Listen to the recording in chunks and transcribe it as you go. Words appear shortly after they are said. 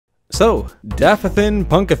So, Dafathin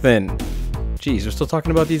Punkathin. Jeez, we're still talking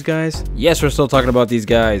about these guys? Yes, we're still talking about these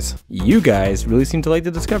guys. You guys really seem to like the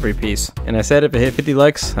Discovery piece. And I said if it hit 50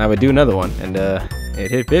 likes, I would do another one. And it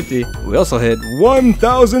hit 50. We also hit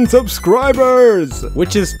 1,000 subscribers!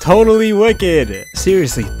 Which is totally wicked!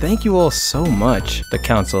 Seriously, thank you all so much. The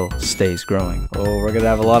council stays growing. Oh, we're gonna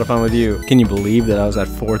have a lot of fun with you. Can you believe that I was at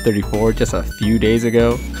 434 just a few days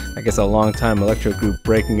ago? I guess a long time electro group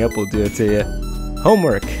breaking up will do it to you.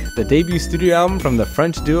 Homework, the debut studio album from the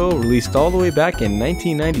French duo released all the way back in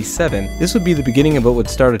 1997. This would be the beginning of what would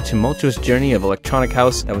start a tumultuous journey of electronic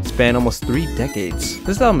house that would span almost 3 decades.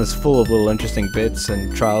 This album is full of little interesting bits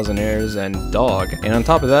and trials and errors and dog. And on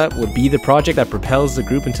top of that would be the project that propels the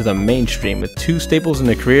group into the mainstream with 2 staples in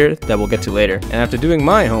their career that we'll get to later. And after doing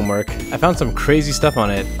my homework, I found some crazy stuff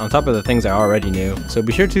on it on top of the things I already knew. So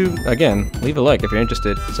be sure to, again, leave a like if you're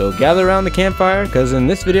interested. So gather around the campfire, because in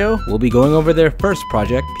this video, we'll be going over their first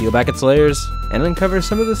project, peel back its layers, and uncover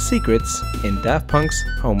some of the secrets in Daft Punk's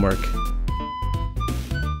Homework.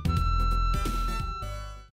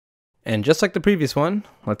 And just like the previous one,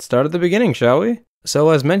 let's start at the beginning, shall we?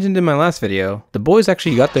 So as mentioned in my last video, the boys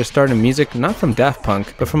actually got their start in music not from Daft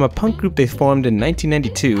Punk, but from a punk group they formed in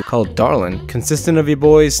 1992 called Darlin, consistent of your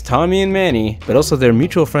boys Tommy and Manny, but also their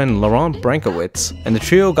mutual friend Laurent Brankowitz, and the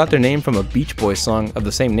trio got their name from a Beach Boys song of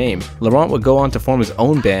the same name. Laurent would go on to form his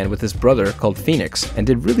own band with his brother called Phoenix, and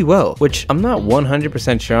did really well, which I'm not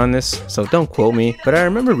 100% sure on this, so don't quote me, but I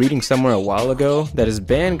remember reading somewhere a while ago that his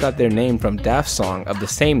band got their name from Daft's song of the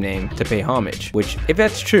same name to pay homage, which, if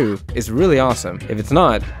that's true, is really awesome. If it's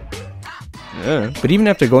not, but even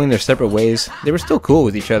after going their separate ways, they were still cool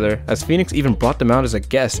with each other, as Phoenix even brought them out as a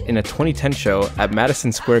guest in a 2010 show at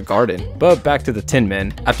Madison Square Garden. But back to the Tin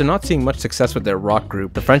Men. After not seeing much success with their rock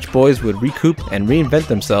group, the French boys would recoup and reinvent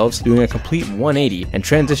themselves, doing a complete 180 and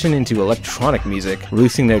transition into electronic music,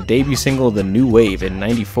 releasing their debut single The New Wave in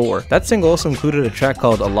 '94. That single also included a track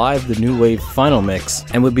called Alive the New Wave Final Mix,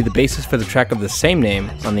 and would be the basis for the track of the same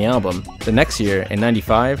name on the album. The next year, in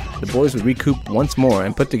 '95, the boys would recoup once more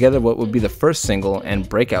and put together what would be the first single and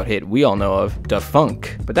breakout hit we all know of, Da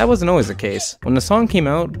Funk. But that wasn't always the case. When the song came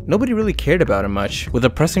out, nobody really cared about it much, with a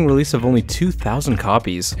pressing release of only 2,000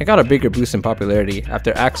 copies. It got a bigger boost in popularity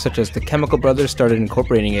after acts such as the Chemical Brothers started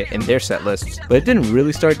incorporating it in their set lists, but it didn't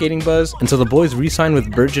really start getting buzz until the boys re-signed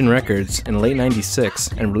with Virgin Records in late '96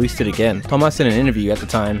 and released it again. Thomas, in an interview at the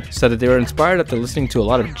time, said that they were inspired after listening to a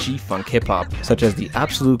lot of G-Funk hip-hop, such as the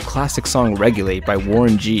absolute classic song Regulate by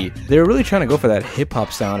Warren G. They were really trying to go for that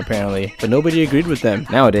hip-hop sound apparently, but nobody agreed with them.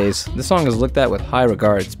 Nowadays, this song is looked at with high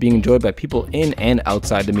regards, being enjoyed by people in and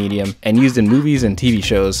outside the medium, and used in movies and TV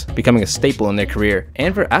shows, becoming a staple in their career,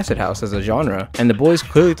 and for acid house as a genre. And the boys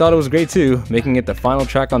clearly thought it was great too, making it the final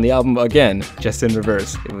track on the album again, just in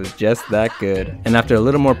reverse. It was just that good. And after a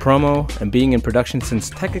little more promo, and being in production since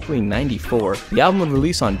technically '94, the album would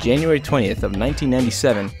release on January 20th of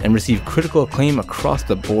 1997, and receive critical acclaim across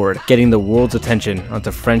the board, getting the world's attention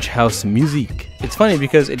onto French house music. It's funny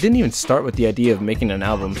because it didn't even start with the idea of making an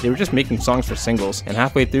album. They were just making songs for singles, and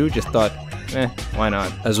halfway through just thought, why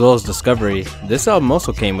not? As well as Discovery, this album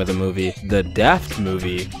also came with a movie, The Daft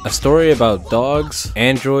Movie, a story about dogs,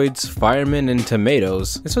 androids, firemen, and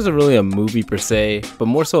tomatoes. This wasn't really a movie per se, but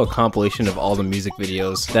more so a compilation of all the music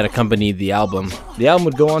videos that accompanied the album. The album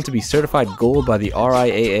would go on to be certified gold by the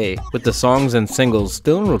RIAA, with the songs and singles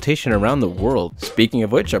still in rotation around the world. Speaking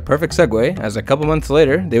of which, a perfect segue, as a couple months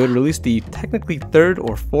later, they would release the technically 3rd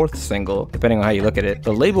or 4th single, depending on how you look at it,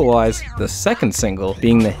 but label-wise, the 2nd single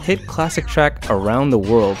being the hit classic track Around the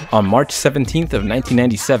World on March 17th of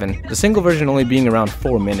 1997, the single version only being around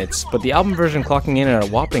 4 minutes, but the album version clocking in at a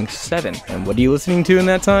whopping 7. And what are you listening to in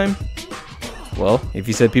that time? Well, if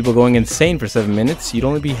you said people going insane for 7 minutes, you'd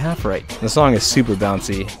only be half right. The song is super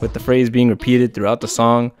bouncy, with the phrase being repeated throughout the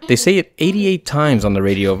song. They say it 88 times on the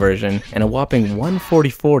radio version, and a whopping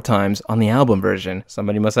 144 times on the album version.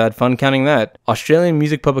 Somebody must have had fun counting that. Australian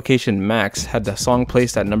music publication Max had the song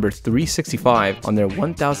placed at number 365 on their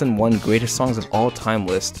 1001 Greatest Songs of All Time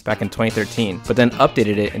list back in 2013, but then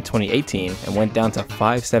updated it in 2018 and went down to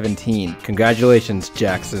 517. Congratulations,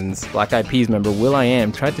 Jacksons. Black Eyed Peas member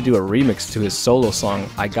will.i.am tried to do a remix to his solo song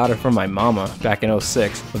I Got It From My Mama back in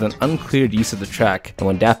 '06 with an uncleared use of the track, and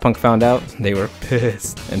when Daft Punk found out, they were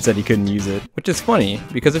pissed and said he couldn't use it. Which is funny,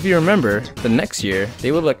 because if you remember, the next year,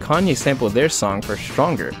 they would let Kanye sample their song for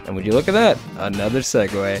Stronger, and would you look at that? Another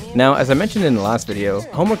segue. Now, as I mentioned in the last video,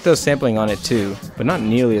 Homework does sampling on it too, but not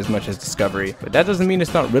nearly as much as Discovery, but that doesn't mean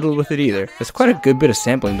it's not riddled with it either. There's quite a good bit of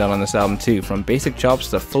sampling done on this album too, from basic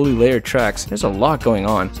chops to fully layered tracks. There's a lot going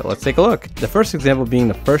on, so let's take a look. The first example being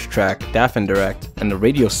the first track, Daffodil, Indirect, and the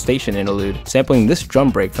radio station interlude, sampling this drum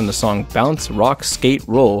break from the song Bounce, Rock, Skate,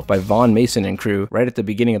 Roll by Vaughn Mason and crew right at the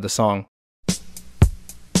beginning of the song.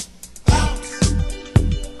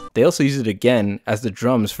 They also use it again as the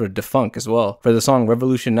drums for Defunk as well. For the song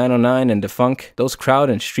Revolution 909 and Defunk, those crowd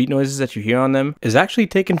and street noises that you hear on them is actually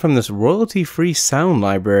taken from this royalty-free sound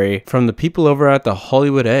library from the people over at the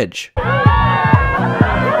Hollywood Edge.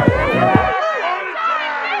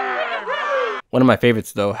 One of my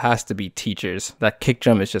favorites though has to be Teachers. That kick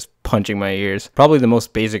drum is just punching my ears. Probably the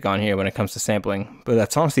most basic on here when it comes to sampling, but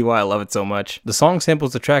that's honestly why I love it so much. The song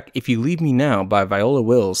samples the track If You Leave Me Now by Viola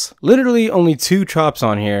Wills. Literally only 2 chops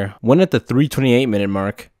on here, one at the 3:28-minute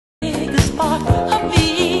mark,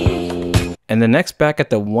 and the next back at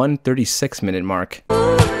the 1:36-minute mark.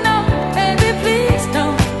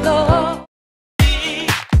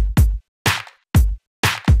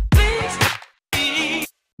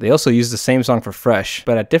 They also use the same song for Fresh,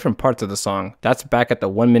 but at different parts of the song. That's back at the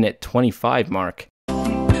 1:25 mark.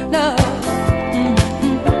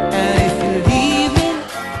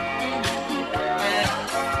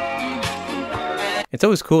 It's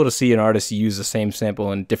always cool to see an artist use the same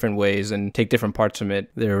sample in different ways and take different parts from it.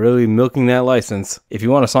 They're really milking that license. If you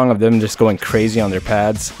want a song of them just going crazy on their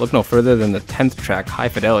pads, look no further than the 10th track, High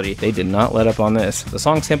Fidelity. They did not let up on this. The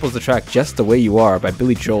song samples the track Just the Way You Are by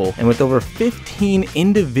Billy Joel, and with over 15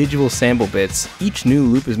 individual sample bits, each new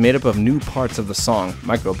loop is made up of new parts of the song,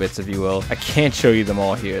 micro bits if you will. I can't show you them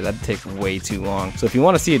all here, that'd take way too long. So if you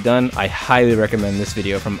want to see it done, I highly recommend this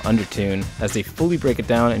video from Undertune, as they fully break it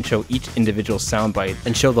down and show each individual soundbite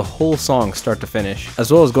and show the whole song start to finish,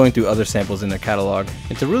 as well as going through other samples in their catalog.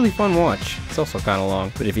 It's a really fun watch. It's also kind of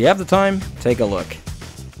long, but if you have the time, take a look.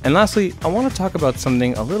 And lastly, I want to talk about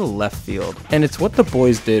something a little left field, and it's what the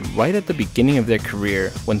boys did right at the beginning of their career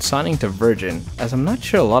when signing to Virgin, as I'm not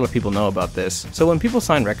sure a lot of people know about this. So when people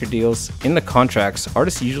sign record deals, in the contracts,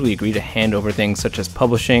 artists usually agree to hand over things such as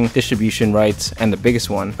publishing, distribution rights, and the biggest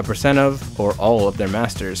one, a percent of or all of their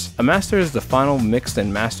masters. A master is the final mixed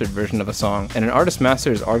and mastered version of a song, and an artist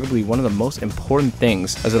master is arguably one of the most important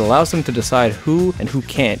things, as it allows them to decide who and who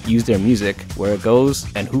can't use their music, where it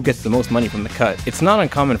goes, and who gets the most money from the cut. It's not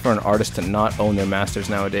uncommon for an artist to not own their masters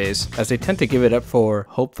nowadays, as they tend to give it up for,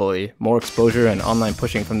 hopefully, more exposure and online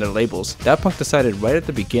pushing from their labels. Daft Punk decided right at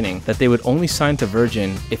the beginning that they would only sign to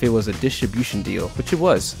Virgin if it was a distribution deal, which it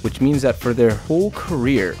was, which means that for their whole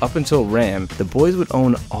career, up until Ram, the boys would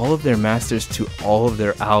own all of their masters to all of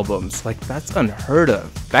their albums. Like, that's unheard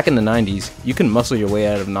of. Back in the 90s, you can muscle your way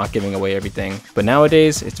out of not giving away everything, but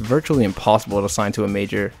nowadays, it's virtually impossible to sign to a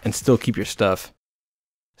major and still keep your stuff.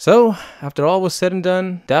 So, after all was said and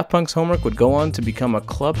done, Daft Punk's Homework would go on to become a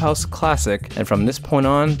clubhouse classic, and from this point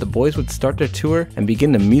on, the boys would start their tour and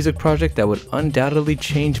begin the music project that would undoubtedly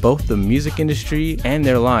change both the music industry and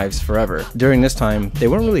their lives forever. During this time, they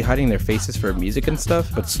weren't really hiding their faces for music and stuff,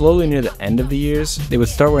 but slowly near the end of the years, they would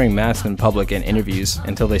start wearing masks in public and interviews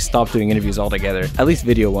until they stopped doing interviews altogether, at least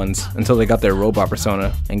video ones, until they got their robot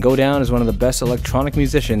persona, and go down as one of the best electronic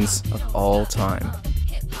musicians of all time.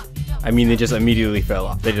 I mean, they just immediately fell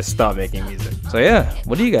off. They just stopped making music. So yeah,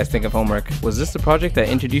 what do you guys think of Homework? Was this the project that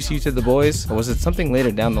introduced you to the boys, or was it something later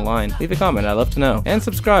down the line? Leave a comment, I'd love to know. And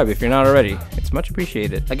subscribe if you're not already. It's much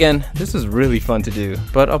appreciated. Again, this is really fun to do,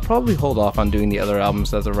 but I'll probably hold off on doing the other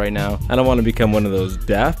albums as of right now. I don't want to become one of those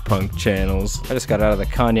Daft Punk channels. I just got out of the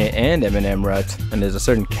Kanye and Eminem rut, and there's a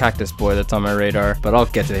certain Cactus Boy that's on my radar, but I'll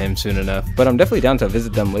get to him soon enough. But I'm definitely down to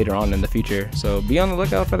visit them later on in the future, so be on the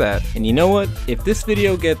lookout for that. And you know what? If this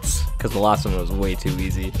video gets, because the last one was way too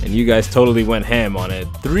easy, and you guys totally went ham on it,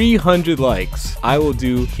 300 likes, I will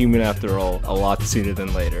do Human After All a lot sooner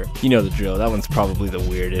than later. You know the drill, that one's probably the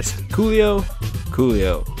weirdest. Coolio,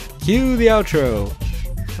 Coolio. Cue the outro.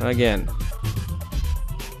 Again.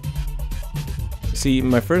 See,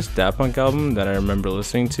 my first Daft Punk album that I remember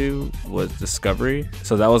listening to was Discovery,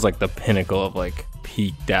 so that was like the pinnacle of like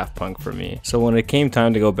peak Daft Punk for me. So when it came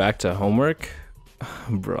time to go back to Homework,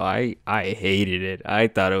 bro, I hated it. I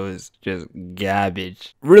thought it was just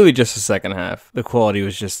garbage. Really just the second half. The quality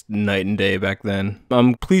was just night and day back then.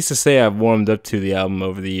 I'm pleased to say I've warmed up to the album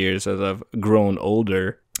over the years as I've grown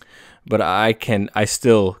older. But I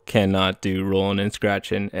still cannot do Rollin' and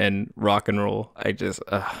Scratchin' and Rock and Roll. I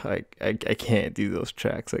can't do those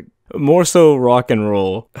tracks. Like, more so Rock and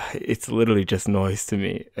Roll, it's literally just noise to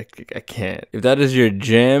me. I can't. If that is your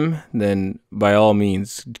jam, then by all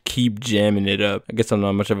means, keep jamming it up. I guess I'm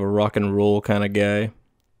not much of a rock and roll kind of guy.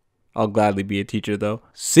 I'll gladly be a teacher though.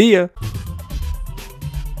 See ya!